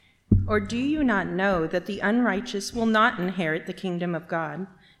Or do you not know that the unrighteous will not inherit the kingdom of God?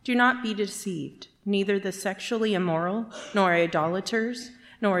 Do not be deceived. Neither the sexually immoral, nor idolaters,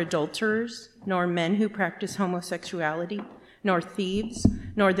 nor adulterers, nor men who practice homosexuality, nor thieves,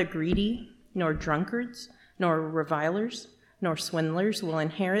 nor the greedy, nor drunkards, nor revilers, nor swindlers will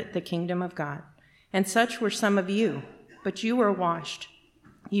inherit the kingdom of God. And such were some of you, but you were washed,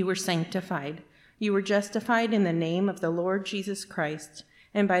 you were sanctified, you were justified in the name of the Lord Jesus Christ,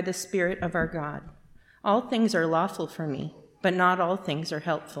 and by the Spirit of our God. All things are lawful for me, but not all things are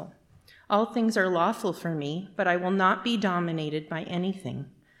helpful. All things are lawful for me, but I will not be dominated by anything.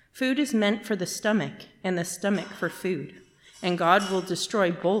 Food is meant for the stomach, and the stomach for food, and God will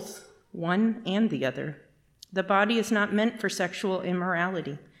destroy both one and the other. The body is not meant for sexual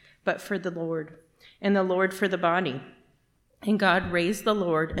immorality, but for the Lord, and the Lord for the body. And God raised the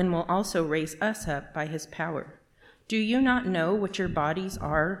Lord and will also raise us up by his power. Do you not know what your bodies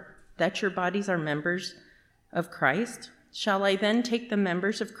are, that your bodies are members of Christ? Shall I then take the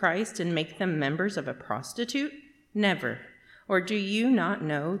members of Christ and make them members of a prostitute? Never. Or do you not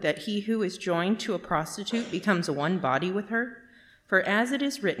know that he who is joined to a prostitute becomes one body with her? For as it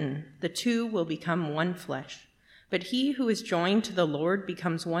is written, the two will become one flesh. But he who is joined to the Lord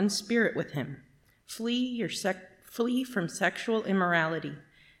becomes one spirit with him. Flee from sexual immorality.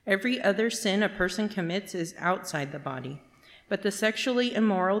 Every other sin a person commits is outside the body, but the sexually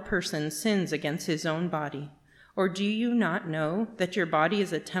immoral person sins against his own body. Or do you not know that your body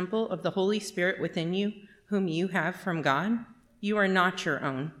is a temple of the Holy Spirit within you, whom you have from God? You are not your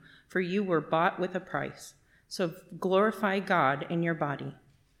own, for you were bought with a price. So glorify God in your body.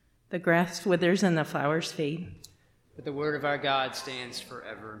 The grass withers and the flowers fade, but the word of our God stands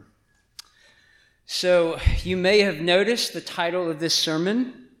forever. So you may have noticed the title of this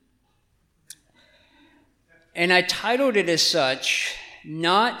sermon. And I titled it as such,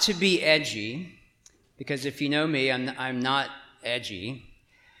 not to be edgy, because if you know me, I'm not edgy,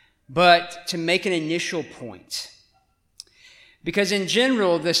 but to make an initial point. Because in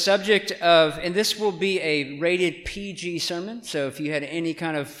general, the subject of, and this will be a rated PG sermon, so if you had any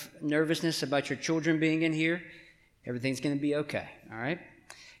kind of nervousness about your children being in here, everything's going to be okay, all right?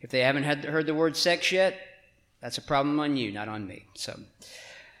 If they haven't heard the word sex yet, that's a problem on you, not on me.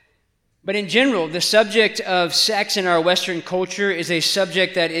 But in general, the subject of sex in our Western culture is a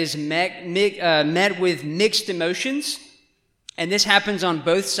subject that is met with mixed emotions, and this happens on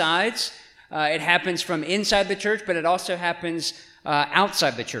both sides. It happens from inside the church, but it also happens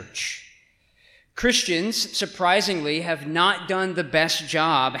outside the church. Christians, surprisingly, have not done the best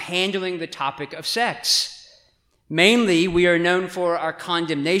job handling the topic of sex. Mainly, we are known for our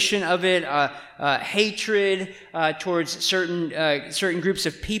condemnation of it, hatred towards certain groups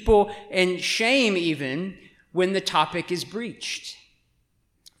of people, and shame even when the topic is breached.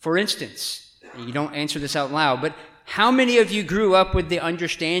 For instance, you don't answer this out loud, but how many of you grew up with the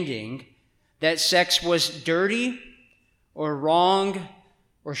understanding that sex was dirty or wrong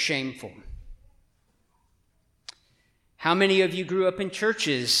or shameful? How many of you grew up in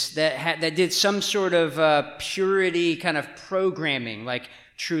churches that did some sort of purity kind of programming, like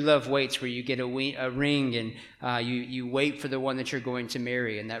True Love Waits, where you get a ring and you wait for the one that you're going to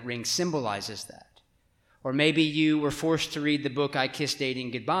marry, and that ring symbolizes that? Or maybe you were forced to read the book I Kissed Dating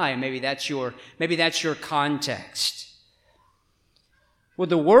Goodbye, and maybe that's your context. Well,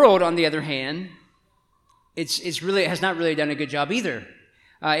 the world, on the other hand, it has not really done a good job either.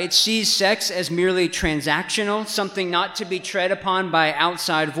 It sees sex as merely transactional, something not to be tread upon by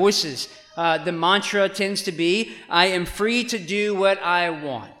outside voices. The mantra tends to be, I am free to do what I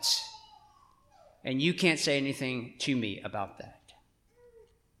want, and you can't say anything to me about that.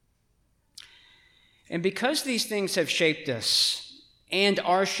 And because these things have shaped us and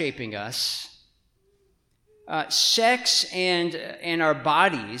are shaping us, sex and our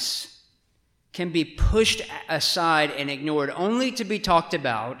bodies can be pushed aside and ignored, only to be talked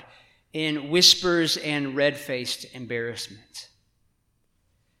about in whispers and red-faced embarrassment.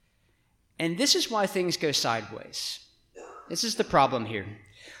 And this is why things go sideways. This is the problem here.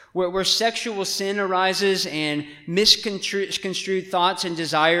 Where sexual sin arises and misconstrued thoughts and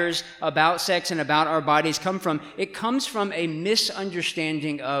desires about sex and about our bodies come from, it comes from a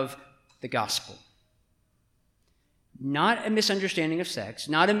misunderstanding of the gospel. Not a misunderstanding of sex,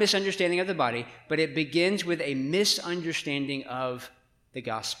 not a misunderstanding of the body, but it begins with a misunderstanding of the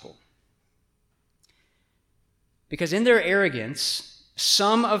gospel. Because in their arrogance,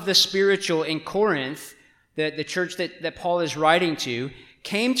 some of the spiritual in Corinth, the church that Paul is writing to,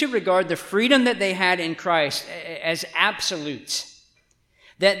 came to regard the freedom that they had in Christ as absolute.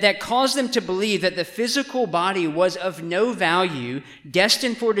 that caused them to believe that the physical body was of no value,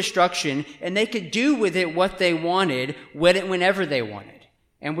 destined for destruction, and they could do with it what they wanted, whenever they wanted,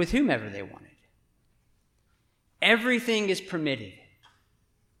 and with whomever they wanted. Everything is permitted,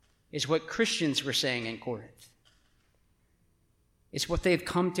 is what Christians were saying in Corinth. It's what they've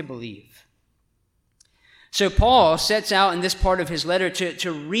come to believe. So Paul sets out in this part of his letter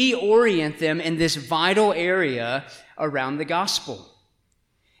to reorient them in this vital area around the gospel.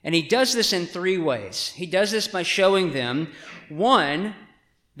 And he does this in three ways. He does this by showing them, one,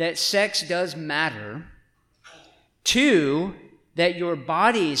 that sex does matter. Two, that your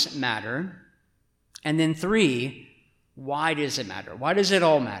bodies matter. And then three, why does it matter? Why does it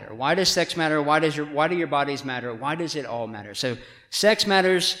all matter? Why does sex matter? Why do your bodies matter? Why does it all matter? So sex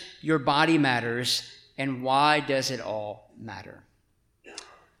matters, your body matters, and why does it all matter?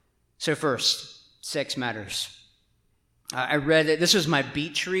 So first, sex matters. I read that this was my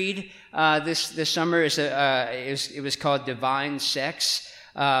beach read this summer. It was called Divine Sex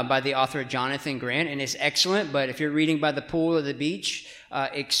by the author Jonathan Grant, and it's excellent. But if you're reading by the pool or the beach,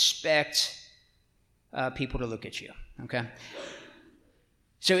 expect people to look at you. Okay.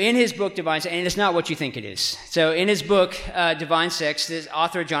 So in his book, Divine Sex, and it's not what you think it is. So in his book, Divine Sex, this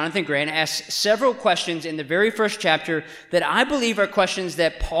author, Jonathan Grant, asks several questions in the very first chapter that I believe are questions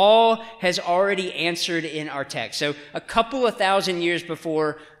that Paul has already answered in our text. So a couple of thousand years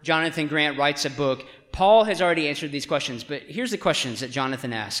before Jonathan Grant writes a book, Paul has already answered these questions. But here's the questions that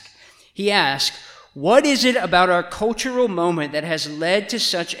Jonathan asked. He asked, what is it about our cultural moment that has led to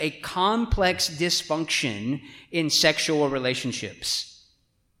such a complex dysfunction in sexual relationships?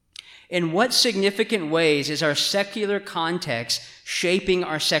 In what significant ways is our secular context shaping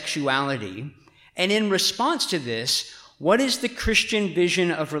our sexuality? And in response to this, what is the Christian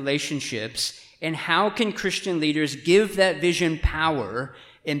vision of relationships, and how can Christian leaders give that vision power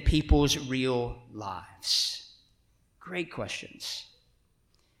in people's real lives? Great questions.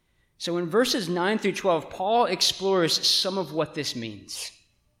 So in verses 9 through 12, Paul explores some of what this means.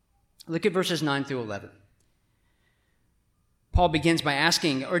 Look at verses 9 through 11. Paul begins by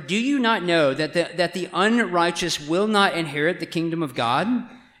asking, or do you not know that the unrighteous will not inherit the kingdom of God?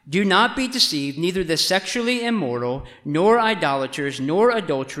 Do not be deceived, neither the sexually immoral, nor idolaters, nor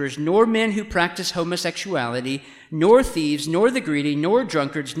adulterers, nor men who practice homosexuality, nor thieves, nor the greedy, nor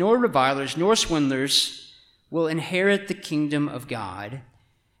drunkards, nor revilers, nor swindlers will inherit the kingdom of God.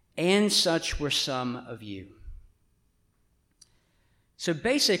 And such were some of you. So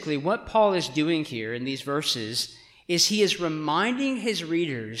basically, what Paul is doing here in these verses is he is reminding his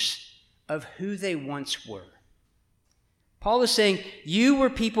readers of who they once were. Paul is saying, you were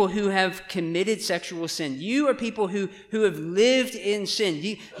people who have committed sexual sin. You are people who have lived in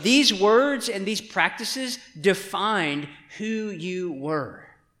sin. These words and these practices defined who you were.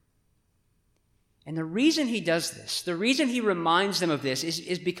 And the reason he does this, the reason he reminds them of this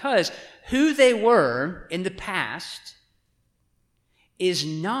is because who they were in the past is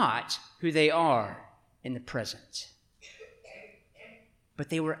not who they are in the present. But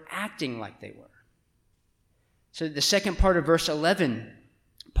they were acting like they were. So the second part of verse 11,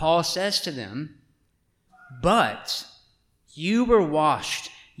 Paul says to them, but you were washed,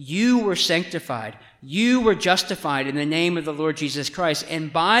 you were sanctified, you were justified in the name of the Lord Jesus Christ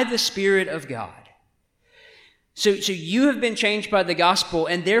and by the Spirit of God. So you have been changed by the gospel,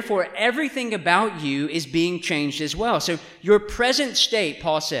 and therefore everything about you is being changed as well. So your present state,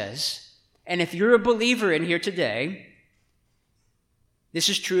 Paul says, and if you're a believer in here today, this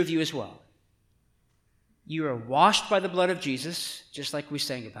is true of you as well. You are washed by the blood of Jesus, just like we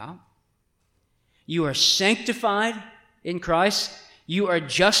sang about. You are sanctified in Christ. You are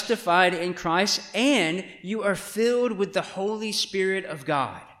justified in Christ. And you are filled with the Holy Spirit of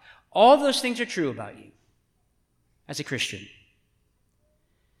God. All those things are true about you as a Christian.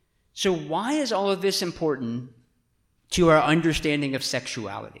 So why is all of this important to our understanding of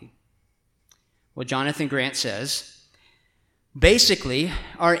sexuality? Well, Jonathan Grant says, basically,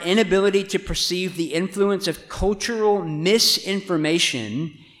 our inability to perceive the influence of cultural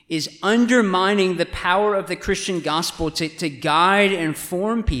misinformation is undermining the power of the Christian gospel to guide and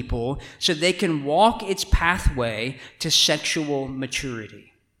form people so they can walk its pathway to sexual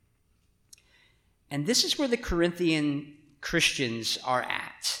maturity. And this is where the Corinthian Christians are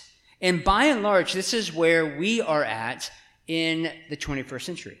at. And by and large, this is where we are at in the 21st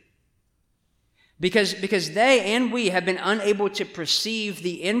century. Because they and we have been unable to perceive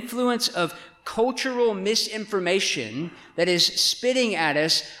the influence of cultural misinformation that is spitting at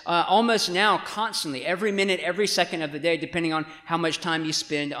us almost now constantly, every minute, every second of the day, depending on how much time you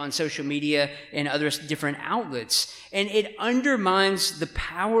spend on social media and other different outlets. And it undermines the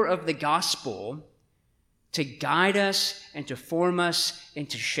power of the gospel to guide us and to form us and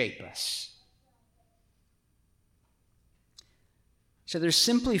to shape us. So they're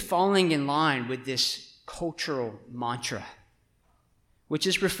simply falling in line with this cultural mantra, which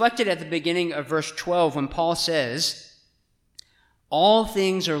is reflected at the beginning of verse 12 when Paul says, all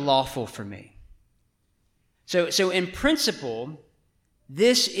things are lawful for me. So in principle,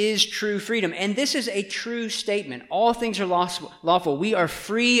 this is true freedom. And this is a true statement. All things are lawful. We are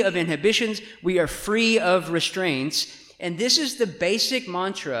free of inhibitions. We are free of restraints. And this is the basic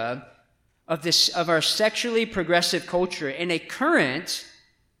mantra of our sexually progressive culture in a current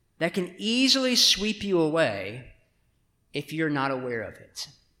that can easily sweep you away if you're not aware of it.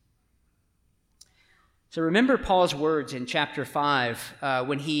 So remember Paul's words in chapter 5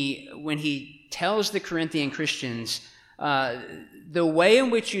 when he tells the Corinthian Christians, the way in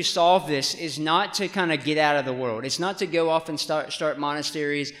which you solve this is not to kind of get out of the world. It's not to go off and start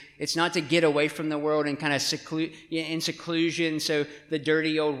monasteries. It's not to get away from the world and kind of in seclusion so the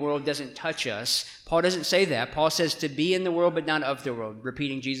dirty old world doesn't touch us. Paul doesn't say that. Paul says to be in the world but not of the world,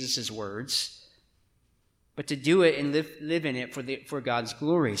 repeating Jesus' words. But to do it and live in it for God's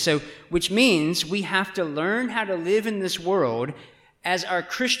glory. So, which means we have to learn how to live in this world as our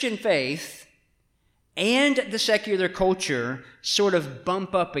Christian faith and the secular culture sort of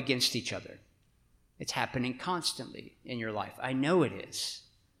bump up against each other. It's happening constantly in your life. I know it is.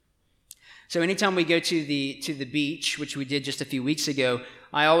 So anytime we go to the beach, which we did just a few weeks ago,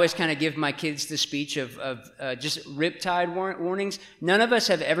 I always kind of give my kids the speech of just riptide warnings. None of us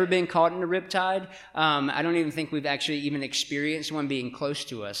have ever been caught in a riptide. I don't even think we've actually even experienced one being close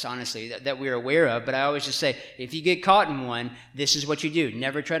to us, honestly, that we're aware of. But I always just say, if you get caught in one, this is what you do.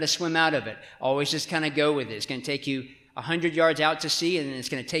 Never try to swim out of it. Always just kind of go with it. It's going to take you 100 yards out to sea, and then it's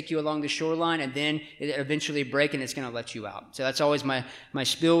going to take you along the shoreline, and then it eventually break, and it's going to let you out. So that's always my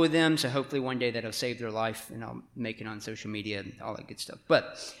spiel with them. So hopefully one day that'll save their life, and I'll make it on social media and all that good stuff.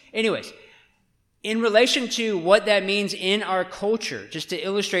 But anyways, in relation to what that means in our culture, just to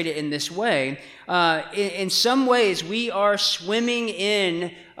illustrate it in this way, in some ways we are swimming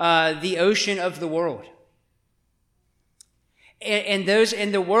in the ocean of the world. And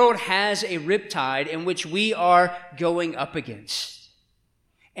the world has a riptide in which we are going up against.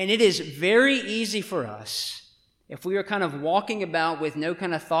 And it is very easy for us, if we are kind of walking about with no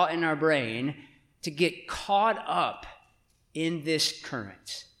kind of thought in our brain, to get caught up in this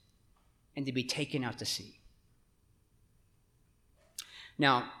current and to be taken out to sea.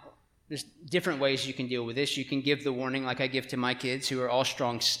 Now, there's different ways you can deal with this. You can give the warning like I give to my kids, who are all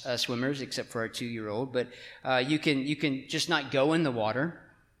strong swimmers, except for our 2-year-old. But you can just not go in the water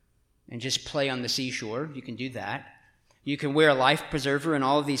and just play on the seashore. You can do that. You can wear a life preserver and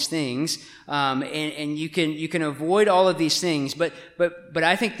all of these things, and you can avoid all of these things. But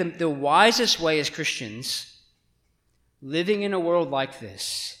I think the wisest way as Christians, living in a world like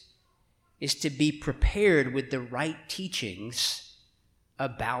this, is to be prepared with the right teachings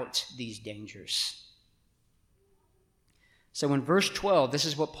about these dangers. So in verse 12, this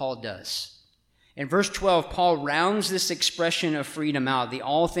is what Paul does. In verse 12, Paul rounds this expression of freedom out, the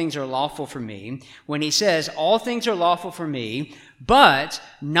all things are lawful for me, when he says, all things are lawful for me, but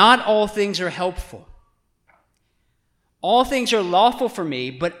not all things are helpful. All things are lawful for me,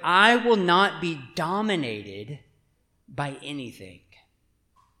 but I will not be dominated by anything.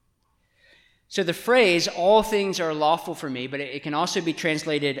 So the phrase, all things are lawful for me, but it can also be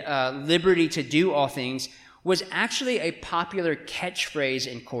translated liberty to do all things, was actually a popular catchphrase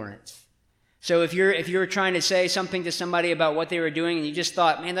in Corinth. So if you're trying to say something to somebody about what they were doing and you just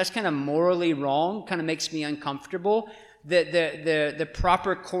thought, man, that's kind of morally wrong, kind of makes me uncomfortable, the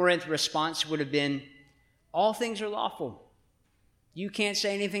proper Corinth response would have been, all things are lawful. You can't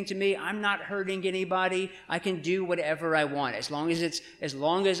say anything to me. I'm not hurting anybody. I can do whatever I want as long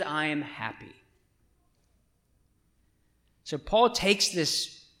as I am happy. So Paul takes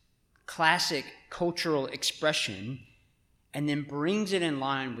this classic cultural expression and then brings it in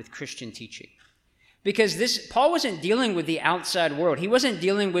line with Christian teaching. Because Paul wasn't dealing with the outside world. He wasn't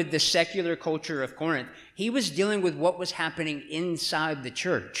dealing with the secular culture of Corinth. He was dealing with what was happening inside the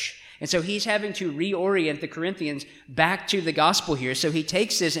church. And so he's having to reorient the Corinthians back to the gospel here. So he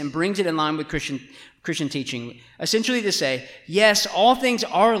takes this and brings it in line with Christian teaching, essentially to say, yes, all things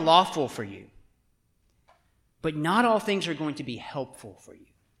are lawful for you, but not all things are going to be helpful for you.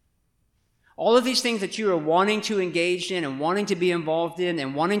 All of these things that you are wanting to engage in and wanting to be involved in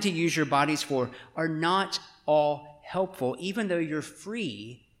and wanting to use your bodies for are not all helpful, even though you're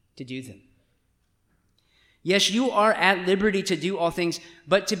free to do them. Yes, you are at liberty to do all things,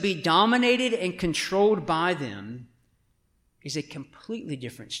 but to be dominated and controlled by them is a completely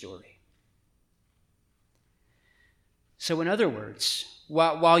different story. So in other words,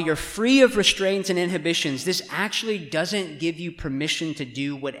 while you're free of restraints and inhibitions, this actually doesn't give you permission to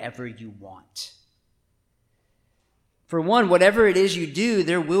do whatever you want. For one, whatever it is you do,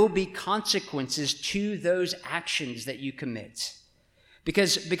 there will be consequences to those actions that you commit.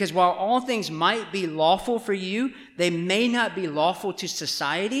 Because while all things might be lawful for you, they may not be lawful to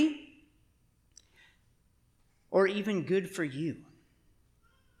society or even good for you.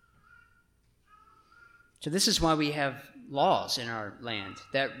 So this is why we have laws in our land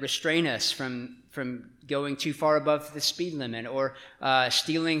that restrain us from going too far above the speed limit, or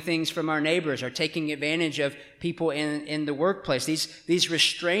stealing things from our neighbors, or taking advantage of people in the workplace. These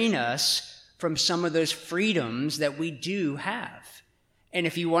restrain us from some of those freedoms that we do have. And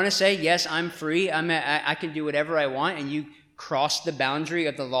if you want to say, yes, I'm free, I can do whatever I want, and you cross the boundary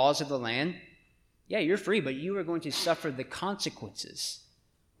of the laws of the land, yeah, you're free, but you are going to suffer the consequences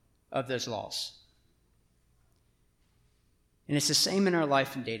of those laws. And it's the same in our life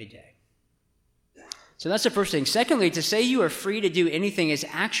from day to day. So that's the first thing. Secondly, to say you are free to do anything is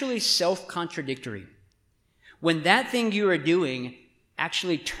actually self-contradictory. When that thing you are doing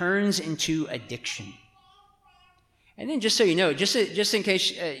actually turns into addiction. And then just so you know, just in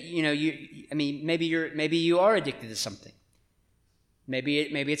case, maybe you are addicted to something. Maybe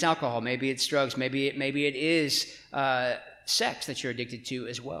it's alcohol, maybe it's drugs, maybe it is sex that you're addicted to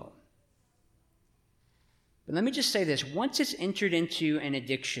as well. But let me just say this. Once it's entered into an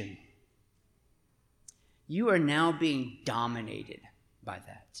addiction, you are now being dominated by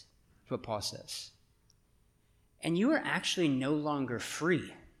that. That's what Paul says. And you are actually no longer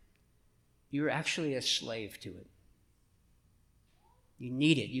free. You are actually a slave to it. You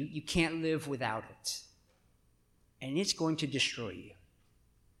need it. You can't live without it. And it's going to destroy you.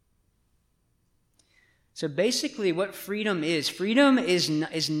 So basically what freedom is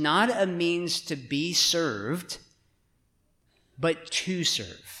not a means to be served, but to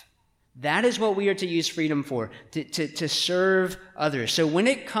serve. That is what we are to use freedom for, to serve others. So when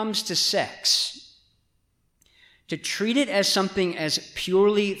it comes to sex, to treat it as something as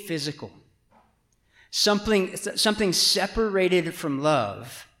purely physical, something separated from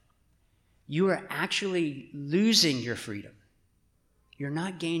love, you are actually losing your freedom. You're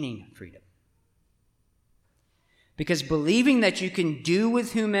not gaining freedom. Because believing that you can do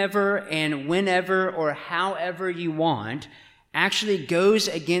with whomever and whenever or however you want actually goes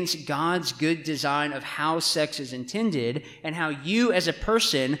against God's good design of how sex is intended and how you as a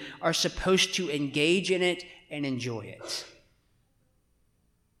person are supposed to engage in it and enjoy it.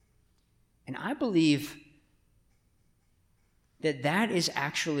 And I believe that is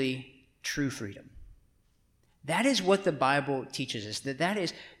actually true freedom. That is what the Bible teaches us. That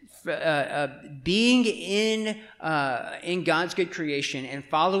is being in God's good creation and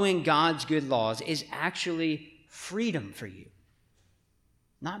following God's good laws is actually freedom for you,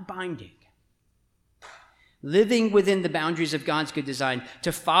 not binding. Living within the boundaries of God's good design,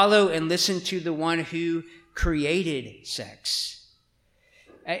 to follow and listen to the one who created sex.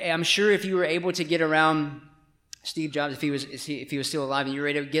 I'm sure if you were able to get around Steve Jobs, if he was still alive, and you were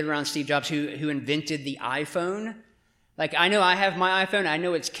able to get around Steve Jobs, who invented the iPhone. Like, I know I have my iPhone. I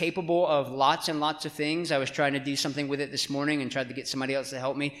know it's capable of lots and lots of things. I was trying to do something with it this morning and tried to get somebody else to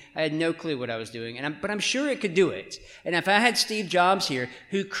help me. I had no clue what I was doing, but I'm sure it could do it. And if I had Steve Jobs here,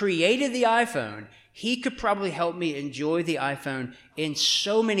 who created the iPhone, he could probably help me enjoy the iPhone in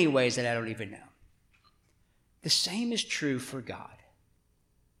so many ways that I don't even know. The same is true for God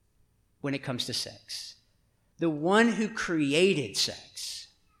when it comes to sex. The one who created sex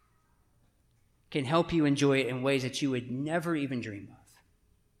can help you enjoy it in ways that you would never even dream of.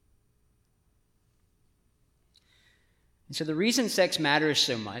 And so the reason sex matters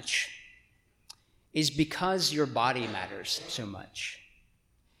so much is because your body matters so much.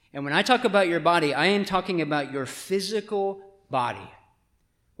 And when I talk about your body, I am talking about your physical body.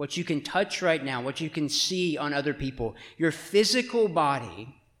 What you can touch right now, what you can see on other people. Your physical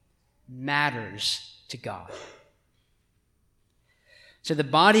body matters to God. So the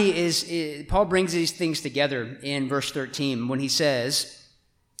body is, Paul brings these things together in verse 13 when he says,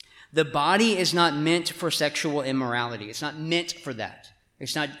 the body is not meant for sexual immorality. It's not meant for that.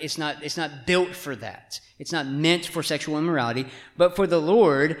 It's not built for that. It's not meant for sexual immorality, but for the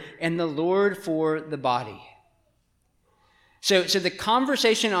Lord, and the Lord for the body. So the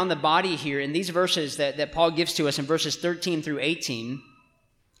conversation on the body here in these verses that Paul gives to us in verses 13 through 18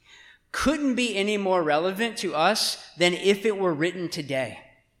 couldn't be any more relevant to us than if it were written today.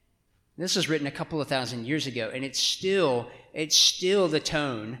 This was written a couple of thousand years ago, and it's still the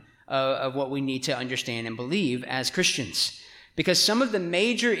tone of what we need to understand and believe as Christians. Because some of the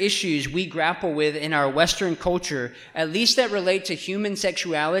major issues we grapple with in our Western culture, at least that relate to human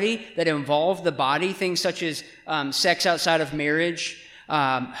sexuality, that involve the body, things such as sex outside of marriage,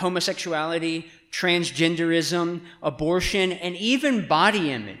 homosexuality, transgenderism, abortion, and even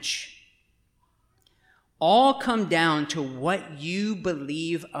body image, all come down to what you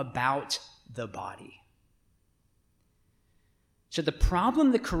believe about the body. So the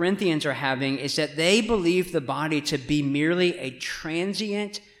problem the Corinthians are having is that they believe the body to be merely a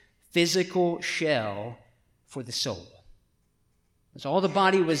transient physical shell for the soul. That's all the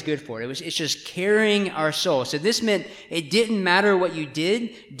body was good for. It's just carrying our soul. So this meant it didn't matter what you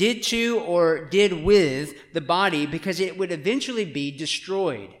did to, or did with the body, because it would eventually be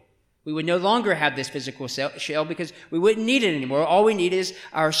destroyed. We would no longer have this physical shell because we wouldn't need it anymore. All we need is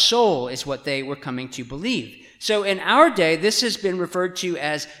our soul, is what they were coming to believe. So in our day, this has been referred to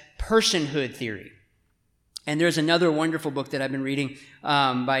as personhood theory. And there's another wonderful book that I've been reading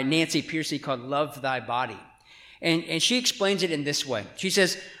by Nancy Pearcey called Love Thy Body. And she explains it in this way. She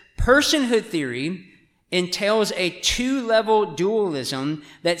says, personhood theory entails a two-level dualism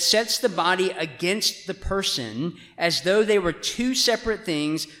that sets the body against the person as though they were two separate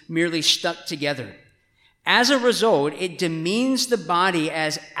things merely stuck together. As a result, it demeans the body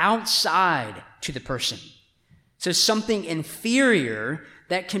as outside to the person. So something inferior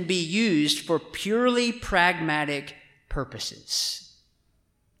that can be used for purely pragmatic purposes.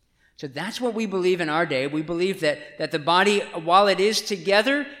 So that's what we believe in our day. We believe that the body, while it is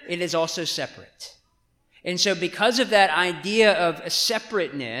together, it is also separate. And so because of that idea of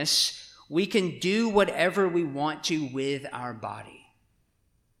separateness, we can do whatever we want to with our body.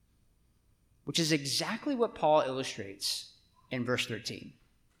 Which is exactly what Paul illustrates in verse 13.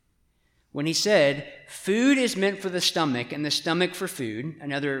 When he said, food is meant for the stomach and the stomach for food,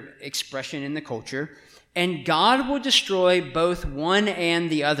 another expression in the culture, and God will destroy both one and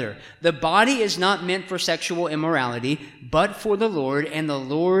the other. The body is not meant for sexual immorality, but for the Lord, and the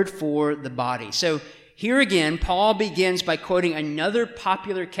Lord for the body. So here again, Paul begins by quoting another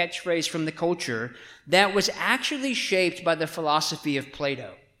popular catchphrase from the culture that was actually shaped by the philosophy of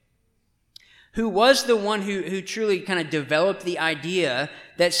Plato, who was the one who truly kind of developed the idea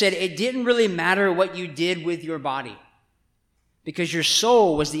that said it didn't really matter what you did with your body, because your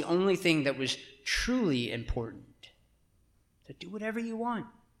soul was the only thing that was truly important. So do whatever you want.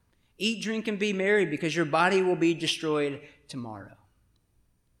 Eat, drink, and be merry, because your body will be destroyed tomorrow.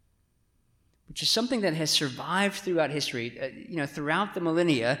 Which is something that has survived throughout history, throughout the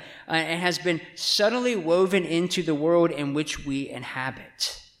millennia, and has been subtly woven into the world in which we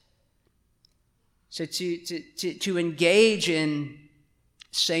inhabit. So to engage in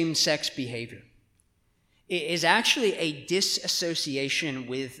same-sex behavior is actually a disassociation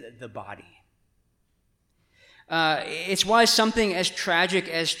with the body. It's why something as tragic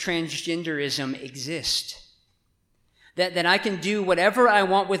as transgenderism exists. That I can do whatever I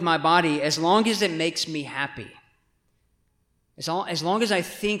want with my body as long as it makes me happy. As long as I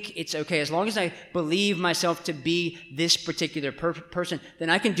think it's okay, as long as I believe myself to be this particular person, then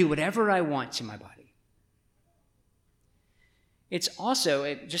I can do whatever I want to my body. It's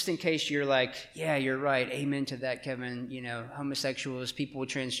also, just in case you're like, yeah, you're right, amen to that, Kevin, homosexuals, people with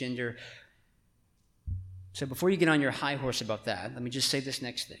transgender. So before you get on your high horse about that, let me just say this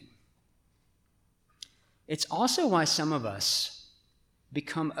next thing. It's also why some of us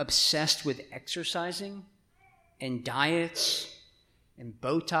become obsessed with exercising and diets and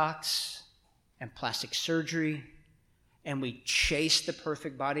Botox and plastic surgery, and we chase the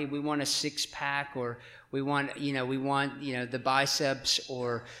perfect body. We want a six-pack, or we want the biceps,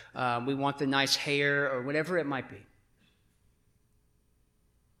 or we want the nice hair, or whatever it might be.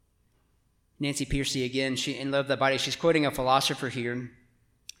 Nancy Pearcey, again, in Love Thy Body, she's quoting a philosopher here,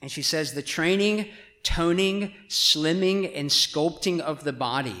 and she says, the training, toning, slimming, and sculpting of the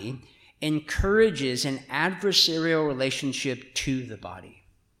body encourages an adversarial relationship to the body.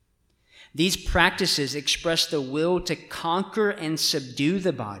 These practices express the will to conquer and subdue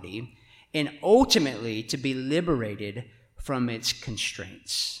the body, and ultimately to be liberated from its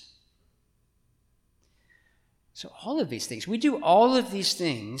constraints. So all of these things, we do all of these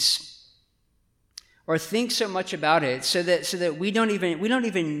things, or think so much about it so that we don't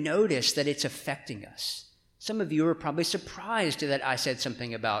even notice that it's affecting us. Some of you are probably surprised that I said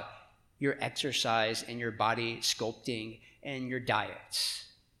something about your exercise and your body sculpting and your diets.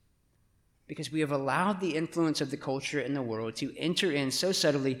 Because we have allowed the influence of the culture and the world to enter in so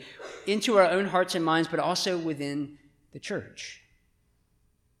subtly into our own hearts and minds, but also within the church.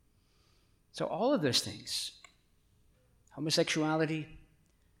 So all of those things, homosexuality,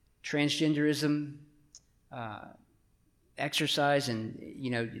 transgenderism, exercise, and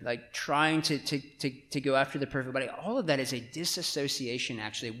like trying to go after the perfect body, all of that is a disassociation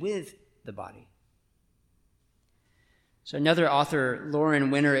actually with the body. So another author,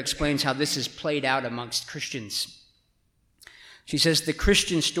 Lauren Winner, explains how this is played out amongst Christians. She says, the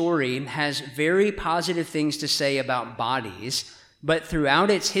Christian story has very positive things to say about bodies, but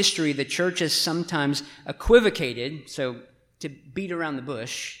throughout its history, the church has sometimes equivocated, so to beat around the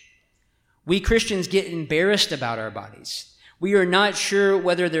bush. We Christians get embarrassed about our bodies. We are not sure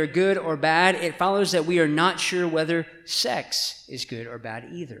whether they're good or bad. It follows that we are not sure whether sex is good or bad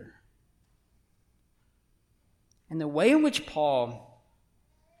either. And the way in which Paul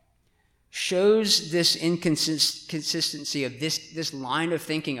shows this inconsistency of this line of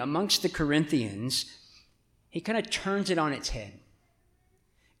thinking amongst the Corinthians, he kind of turns it on its head.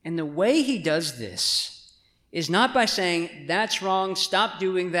 And the way he does this is not by saying, that's wrong, stop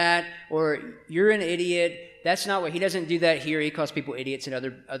doing that, or you're an idiot. That's not what, he doesn't do that here. He calls people idiots in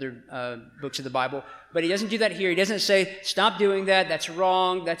other books of the Bible. But he doesn't do that here. He doesn't say, stop doing that, that's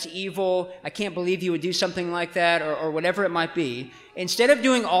wrong, that's evil, I can't believe you would do something like that, or whatever it might be. Instead of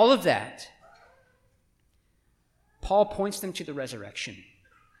doing all of that, Paul points them to the resurrection.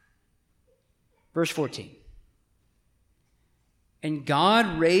 Verse 14. And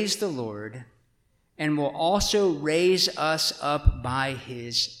God raised the Lord and will also raise us up by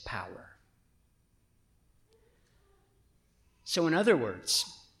his power. So in other words,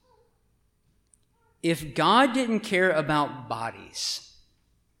 if God didn't care about bodies,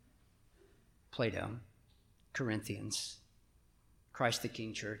 Plato, Corinthians, Christ the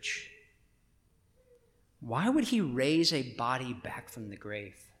King Church, why would he raise a body back from the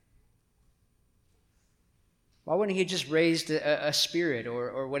grave? Why wouldn't he just raise a spirit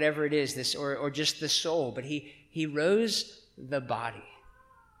or whatever it is, or just the soul? But he rose the body.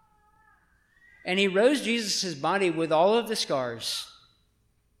 And he rose Jesus' body with all of the scars,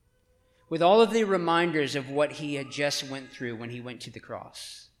 with all of the reminders of what he had just went through when he went to the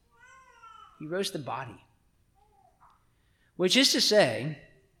cross. He rose the body. Which is to say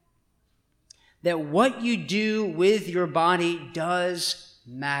that what you do with your body does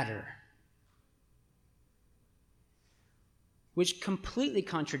matter. Which completely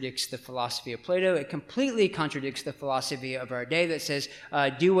contradicts the philosophy of Plato. It completely contradicts the philosophy of our day that says,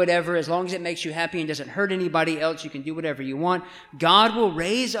 do whatever, as long as it makes you happy and doesn't hurt anybody else, you can do whatever you want. God will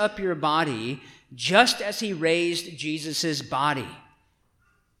raise up your body just as he raised Jesus' body.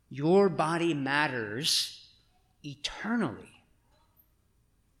 Your body matters eternally.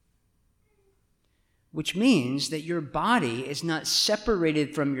 Which means that your body is not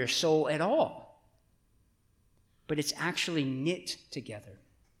separated from your soul at all, but it's actually knit together.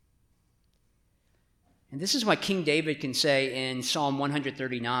 And this is why King David can say in Psalm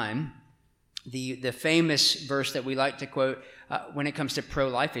 139, the famous verse that we like to quote when it comes to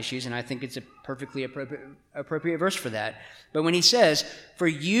pro-life issues, and I think it's a perfectly appropriate verse for that. But when he says, "For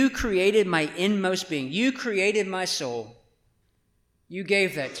you created my inmost being, you created my soul, you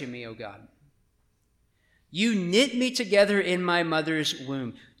gave that to me, O God. You knit me together in my mother's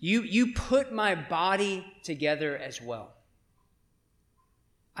womb. You put my body together as well.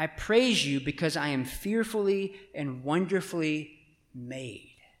 I praise you because I am fearfully and wonderfully made."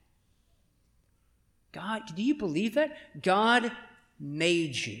 God, do you believe that? God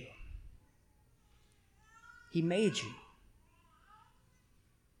made you. He made you.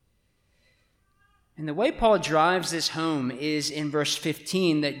 And the way Paul drives this home is in verse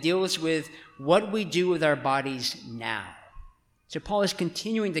 15 that deals with what we do with our bodies now. So Paul is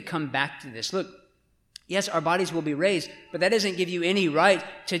continuing to come back to this. Look, yes, our bodies will be raised, but that doesn't give you any right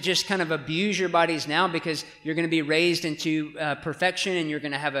to just kind of abuse your bodies now because you're going to be raised into perfection and you're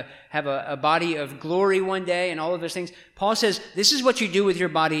going to have a body of glory one day and all of those things. Paul says, this is what you do with your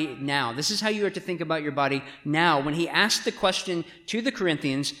body now. This is how you are to think about your body now. When he asked the question to the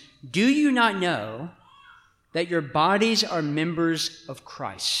Corinthians, do you not know that your bodies are members of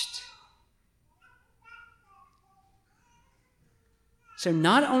Christ? So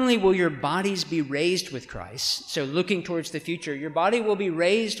not only will your bodies be raised with Christ, so looking towards the future, your body will be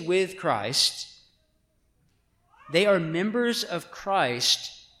raised with Christ. They are members of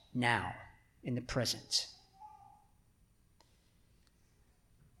Christ now, in the present.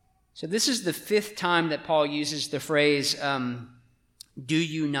 So this is the fifth time that Paul uses the phrase Do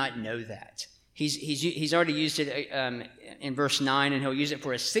you not know that? He's already used it in verse 9, and he'll use it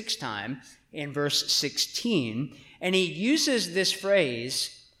for a sixth time in verse 16. And he uses this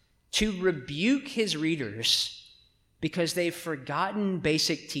phrase to rebuke his readers because they've forgotten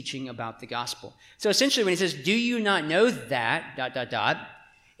basic teaching about the gospel. So essentially when he says, do you not know that,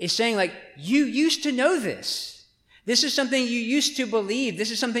 it's saying like, you used to know this. This is something you used to believe.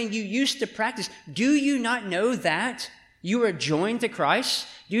 This is something you used to practice. Do you not know that? You are joined to Christ.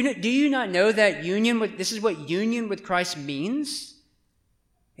 Do you not know that this is what union with Christ means?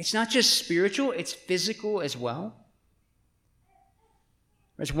 It's not just spiritual, it's physical as well.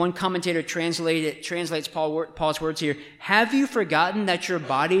 As one commentator translates Paul's words here, have you forgotten that your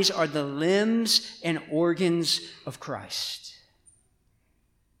bodies are the limbs and organs of Christ?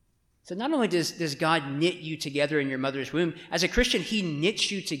 So not only does God knit you together in your mother's womb, as a Christian, he knits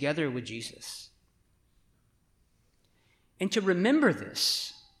you together with Jesus. And to remember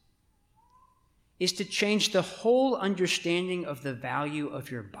this is to change the whole understanding of the value of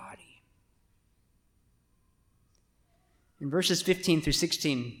your body. In verses 15 through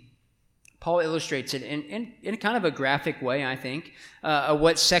 16, Paul illustrates it in kind of a graphic way, I think,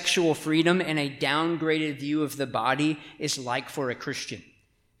 what sexual freedom and a downgraded view of the body is like for a Christian.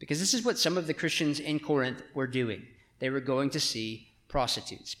 Because this is what some of the Christians in Corinth were doing. They were going to see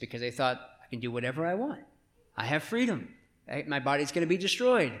prostitutes because they thought, I can do whatever I want. I have freedom. My body's going to be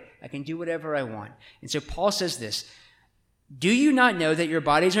destroyed. I can do whatever I want. And so Paul says this, do you not know that your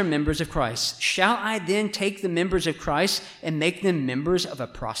bodies are members of Christ? Shall I then take the members of Christ and make them members of a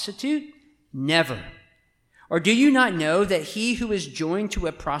prostitute? Never. Or do you not know that he who is joined to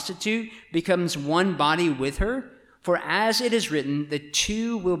a prostitute becomes one body with her? For as it is written, the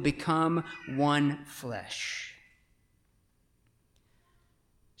two will become one flesh.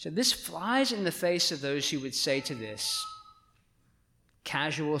 So this flies in the face of those who would say to this,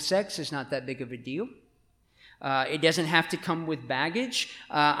 casual sex is not that big of a deal. It doesn't have to come with baggage.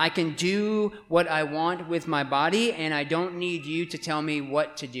 I can do what I want with my body, and I don't need you to tell me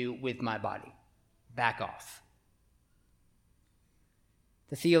what to do with my body. Back off.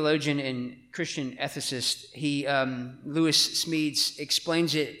 The theologian and Christian ethicist, Lewis Smedes,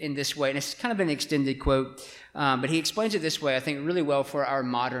 explains it in this way, and it's kind of an extended quote, but he explains it this way, I think, really well for our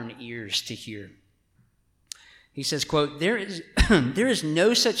modern ears to hear. He says, quote, there is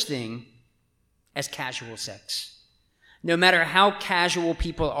no such thing as casual sex, no matter how casual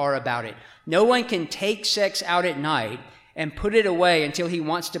people are about it. No one can take sex out at night and put it away until he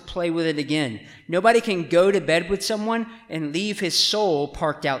wants to play with it again. Nobody can go to bed with someone and leave his soul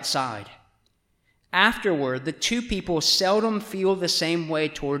parked outside. Afterward, the two people seldom feel the same way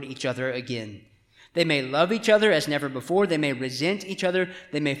toward each other again. They may love each other as never before. They may resent each other.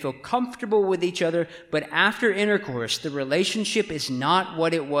 They may feel comfortable with each other. But after intercourse, the relationship is not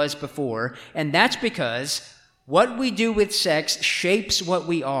what it was before. And that's because what we do with sex shapes what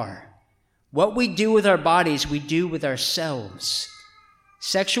we are. What we do with our bodies, we do with ourselves.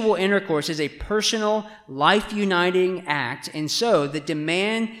 Sexual intercourse is a personal, life-uniting act. And so the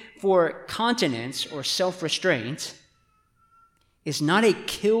demand for continence or self-restraint is not a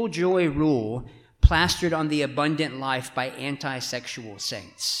killjoy rule plastered on the abundant life by anti-sexual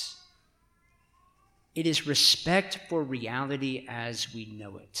saints. It is respect for reality as we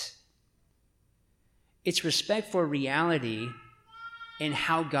know it. It's respect for reality and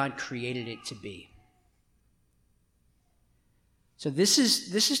how God created it to be. So this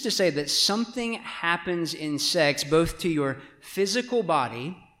is to say that something happens in sex both to your physical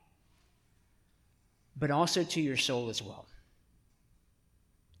body, but also to your soul as well.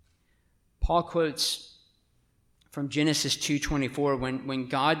 Paul quotes from Genesis 2:24 when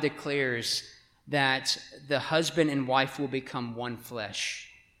God declares that the husband and wife will become one flesh.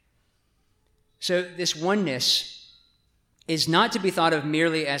 So this oneness is not to be thought of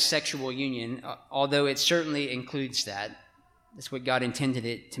merely as sexual union, although it certainly includes that. That's what God intended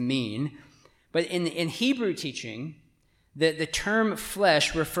it to mean. But in Hebrew teaching, the term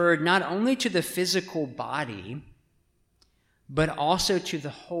flesh referred not only to the physical body, but also to the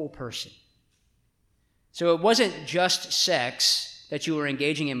whole person. So it wasn't just sex that you were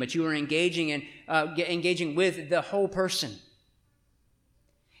engaging in, but you were engaging with the whole person.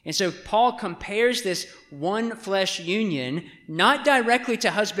 And so Paul compares this one flesh union not directly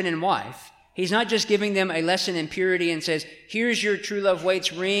to husband and wife. He's not just giving them a lesson in purity and says, here's your true love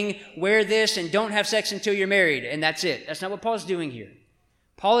waits ring, wear this, and don't have sex until you're married, and that's it. That's not what Paul's doing here.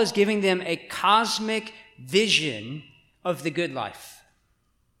 Paul is giving them a cosmic vision of the good life.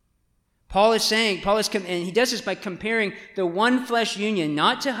 and he does this by comparing the one flesh union,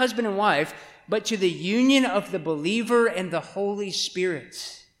 not to husband and wife, but to the union of the believer and the Holy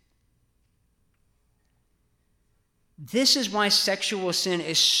Spirit. This is why sexual sin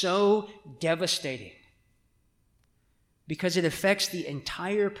is so devastating, because it affects the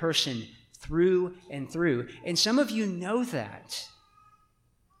entire person through and through. And some of you know that,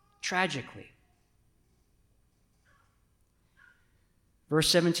 tragically. Verse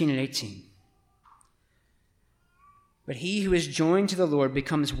 17 and 18. But he who is joined to the Lord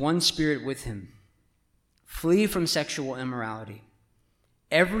becomes one spirit with him. Flee from sexual immorality.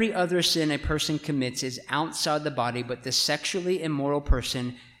 Every other sin a person commits is outside the body, but the sexually immoral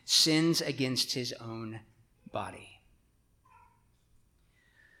person sins against his own body.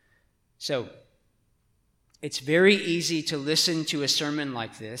 So, it's very easy to listen to a sermon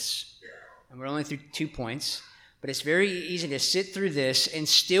like this, and we're only through 2 points, but it's very easy to sit through this and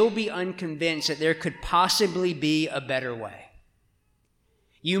still be unconvinced that there could possibly be a better way.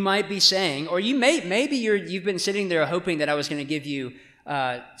 You might be saying, or maybe you've been sitting there hoping that I was going to give you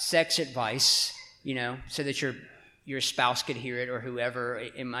sex advice, so that your spouse could hear it, or whoever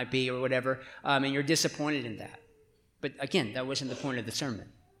it might be, or whatever, and you're disappointed in that. But again, that wasn't the point of the sermon.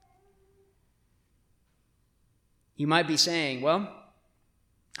 You might be saying, well,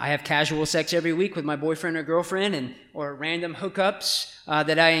 I have casual sex every week with my boyfriend or girlfriend, or random hookups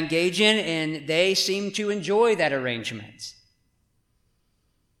that I engage in, and they seem to enjoy that arrangement.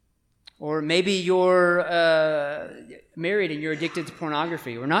 Or maybe you're married and you're addicted to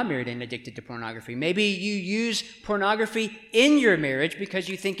pornography, or not married and addicted to pornography. Maybe you use pornography in your marriage because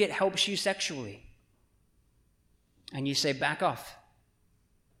you think it helps you sexually. And you say, back off.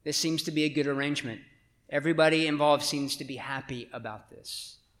 This seems to be a good arrangement. Everybody involved seems to be happy about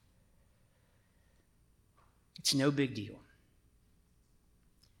this. It's no big deal.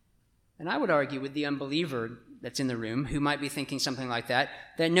 And I would argue with the unbeliever that's in the room who might be thinking something like that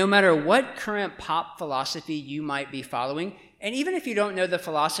no matter what current pop philosophy you might be following, and even if you don't know the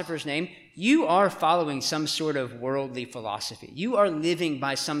philosopher's name, you are following some sort of worldly philosophy. You are living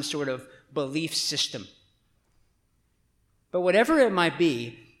by some sort of belief system. But whatever it might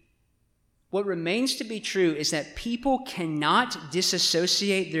be, what remains to be true is that people cannot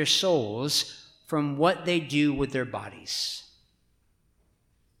disassociate their souls from what they do with their bodies.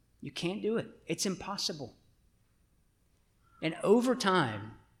 You can't do it. It's impossible. And over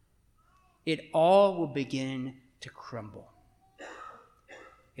time, it all will begin to crumble.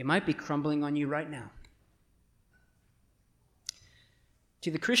 It might be crumbling on you right now.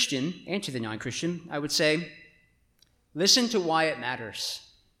 To the Christian and to the non-Christian, I would say, listen to why it matters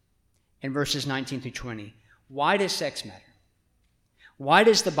in verses 19 through 20. Why does sex matter? Why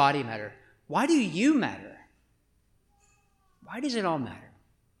does the body matter? Why do you matter? Why does it all matter?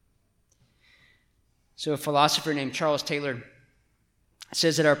 So a philosopher named Charles Taylor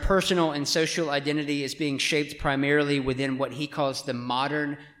says that our personal and social identity is being shaped primarily within what he calls the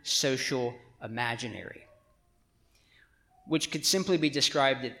modern social imaginary, which could simply be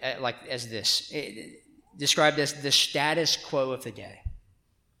described as this, described as the status quo of the day.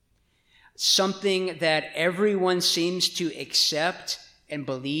 Something that everyone seems to accept and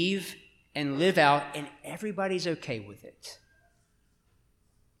believe and live out, and everybody's okay with it.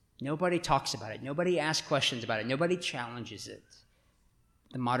 Nobody talks about it. Nobody asks questions about it. Nobody challenges it.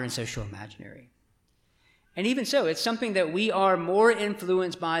 The modern social imaginary. And even so, it's something that we are more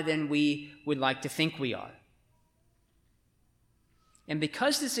influenced by than we would like to think we are. And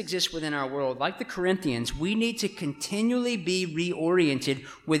because this exists within our world, like the Corinthians, we need to continually be reoriented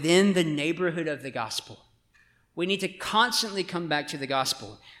within the neighborhood of the gospel. We need to constantly come back to the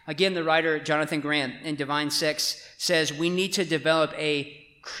gospel. Again, the writer Jonathan Grant in Divine Sex says we need to develop a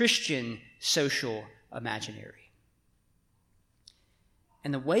Christian social imaginary.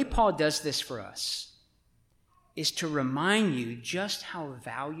 And the way Paul does this for us is to remind you just how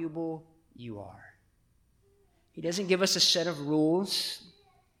valuable you are. He doesn't give us a set of rules.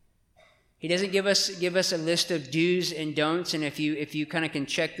 He doesn't give us a list of do's and don'ts, and if you kind of can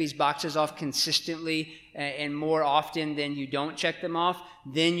check these boxes off consistently and more often than you don't check them off,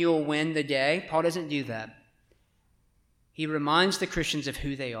 then you'll win the day. Paul doesn't do that. He reminds the Christians of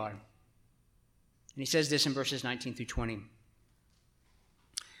who they are. And he says this in verses 19 through 20.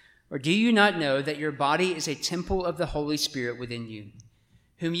 Or do you not know that your body is a temple of the Holy Spirit within you,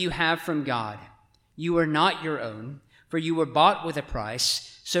 whom you have from God? You are not your own, for you were bought with a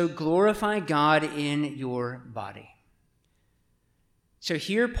price, so glorify God in your body. So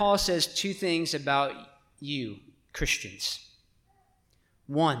here Paul says two things about you, Christians.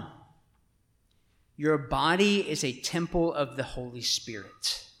 One, your body is a temple of the Holy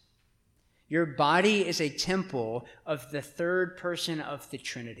Spirit. Your body is a temple of the third person of the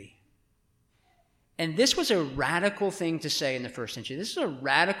Trinity. And this was a radical thing to say in the first century. This is a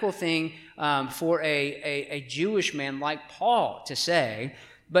radical thing for a Jewish man like Paul to say.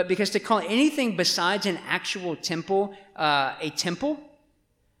 But because to call anything besides an actual temple, a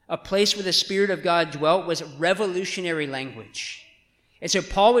place where the Spirit of God dwelt, was revolutionary language. And so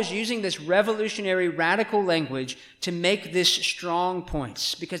Paul was using this revolutionary, radical language to make this strong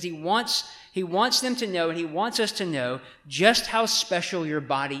points, because he wants them to know, and he wants us to know, just how special your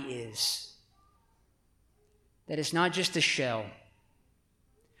body is. That it's not just a shell.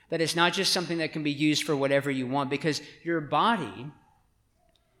 That it's not just something that can be used for whatever you want, because your body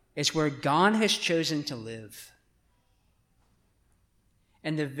is where God has chosen to live.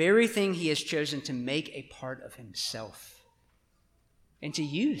 And the very thing he has chosen to make a part of himself and to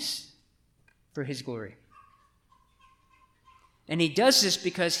use for his glory. And he does this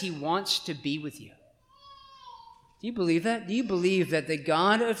because he wants to be with you. Do you believe that? Do you believe that the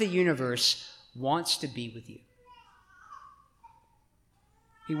God of the universe wants to be with you?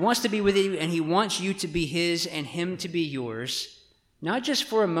 He wants to be with you, and he wants you to be his and him to be yours, not just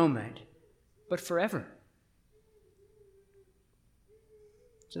for a moment, but forever.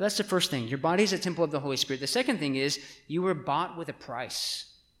 So that's the first thing. Your body is a temple of the Holy Spirit. The second thing is you were bought with a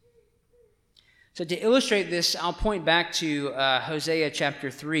price. So to illustrate this, I'll point back to Hosea chapter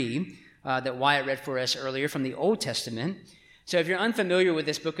 3 that Wyatt read for us earlier from the Old Testament. So if you're unfamiliar with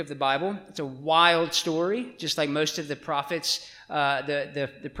this book of the Bible, it's a wild story, just like most of the prophets,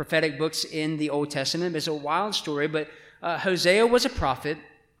 the prophetic books in the Old Testament. It's a wild story, but Hosea was a prophet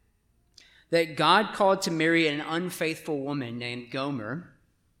that God called to marry an unfaithful woman named Gomer.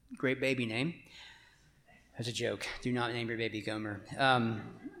 Great baby name. As a joke, do not name your baby Gomer.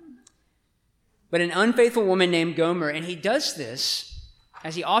 But an unfaithful woman named Gomer, and he does this,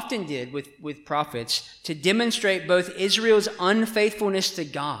 as he often did with prophets, to demonstrate both Israel's unfaithfulness to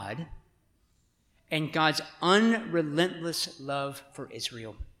God and God's unrelentless love for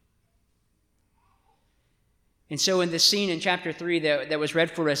Israel. And so in the scene in chapter 3 that was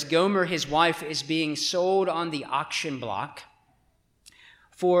read for us, Gomer, his wife, is being sold on the auction block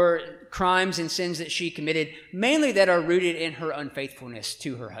for crimes and sins that she committed, mainly that are rooted in her unfaithfulness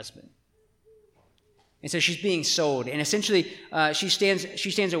to her husband. And so she's being sold, and essentially she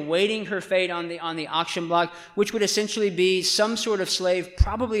stands awaiting her fate on the auction block, which would essentially be some sort of slave,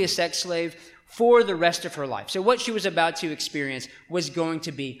 probably a sex slave, for the rest of her life. So what she was about to experience was going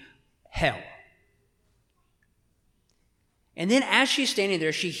to be hell. And then as she's standing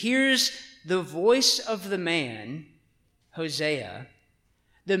there, she hears the voice of the man, Hosea,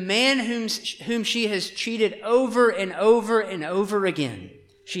 the man whom she has cheated over and over and over again.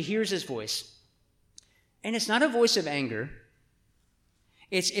 She hears his voice. And it's not a voice of anger.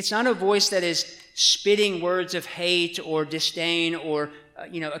 It's not a voice that is spitting words of hate or disdain or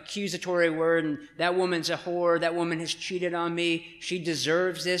accusatory word, and that woman's a whore, that woman has cheated on me, she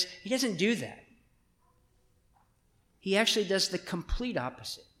deserves this. He doesn't do that. He actually does the complete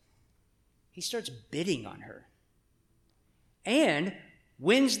opposite. He starts bidding on her and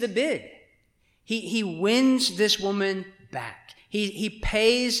wins the bid. He wins this woman back. He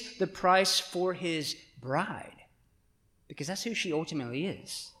pays the price for his bride, because that's who she ultimately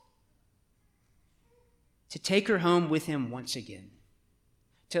is. To take her home with him once again.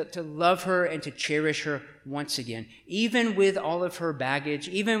 To love her and to cherish her once again. Even with all of her baggage,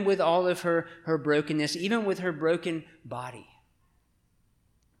 even with all of her brokenness, even with her broken body.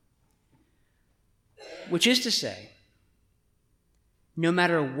 Which is to say, no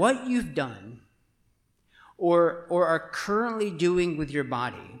matter what you've done or are currently doing with your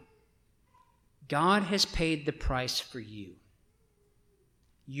body, God has paid the price for you.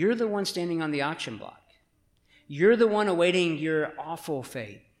 You're the one standing on the auction block. You're the one awaiting your awful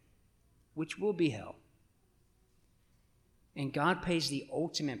fate, which will be hell. And God pays the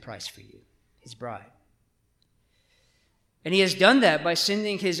ultimate price for you, his bride. And he has done that by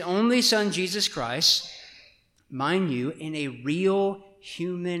sending his only son, Jesus Christ, mind you, in a real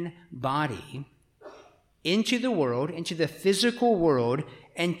human body, into the world, into the physical world,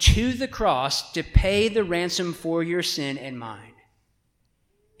 and to the cross to pay the ransom for your sin and mine.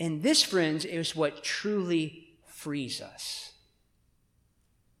 And this, friends, is what truly frees us,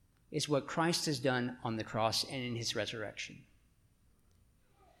 is what Christ has done on the cross and in his resurrection.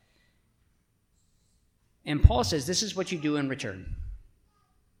 And Paul says this is what you do in return.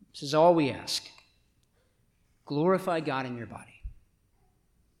 This is all we ask. Glorify God in your body.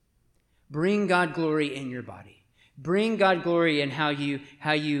 Bring God glory in your body. Bring God glory in how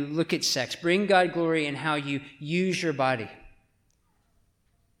you look at sex. Bring God glory in how you use your body.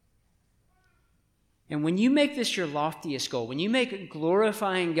 And when you make this your loftiest goal, when you make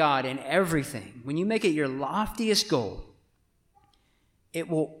glorifying God in everything, when you make it your loftiest goal, it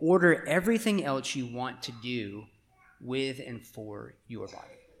will order everything else you want to do with and for your body.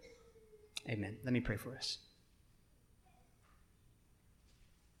 Amen. Let me pray for us.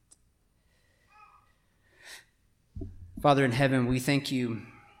 Father in heaven, we thank you.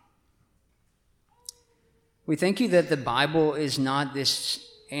 We thank you that the Bible is not this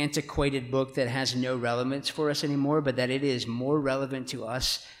antiquated book that has no relevance for us anymore, but that it is more relevant to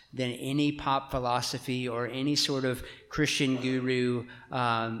us than any pop philosophy or any sort of Christian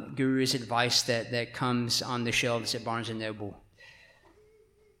guru's advice that comes on the shelves at Barnes & Noble.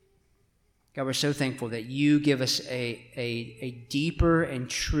 God, we're so thankful that you give us a deeper and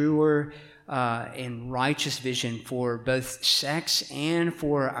truer and righteous vision for both sex and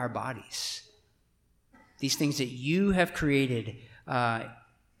for our bodies. These things that you have created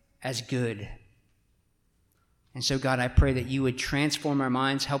as good. And so, God, I pray that you would transform our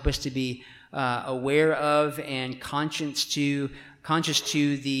minds, help us to be aware of and conscious to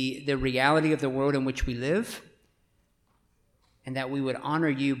the reality of the world in which we live, and that we would honor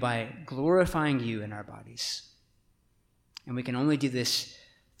you by glorifying you in our bodies. And we can only do this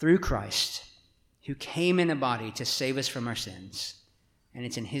through Christ, who came in a body to save us from our sins. And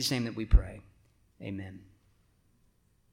it's in his name that we pray. Amen.